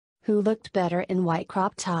Who looked better in white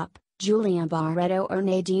crop top, Julia Barretto or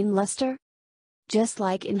Nadine Lustre? Just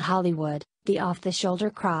like in Hollywood, the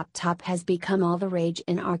off-the-shoulder crop top has become all the rage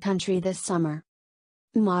in our country this summer.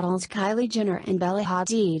 Models Kylie Jenner and Bella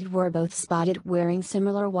Hadid were both spotted wearing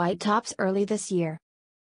similar white tops early this year.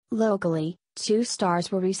 Locally, two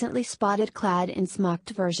stars were recently spotted clad in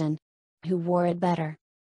smocked version. Who wore it better?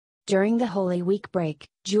 During the Holy Week break,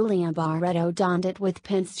 Julia Barretto donned it with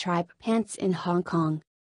pinstripe pants in Hong Kong.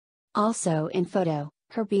 Also in photo,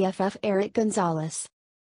 her BFF Erich Gonzales.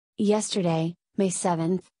 Yesterday, May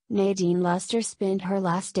 7th, Nadine Lustre spent her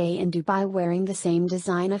last day in Dubai wearing the same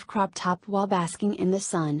design of crop top while basking in the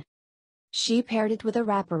sun. She paired it with a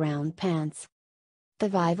wraparound pants. The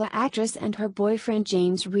VIVA actress and her boyfriend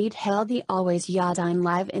James Reid held the Always JaDine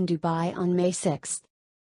live in Dubai on May 6th.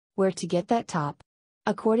 Where to get that top?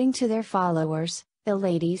 According to their followers, the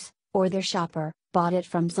ladies, or their shopper, bought it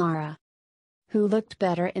from Zara. Who looked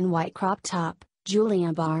better in white crop top,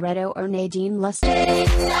 Julia Barretto or Nadine Lustre?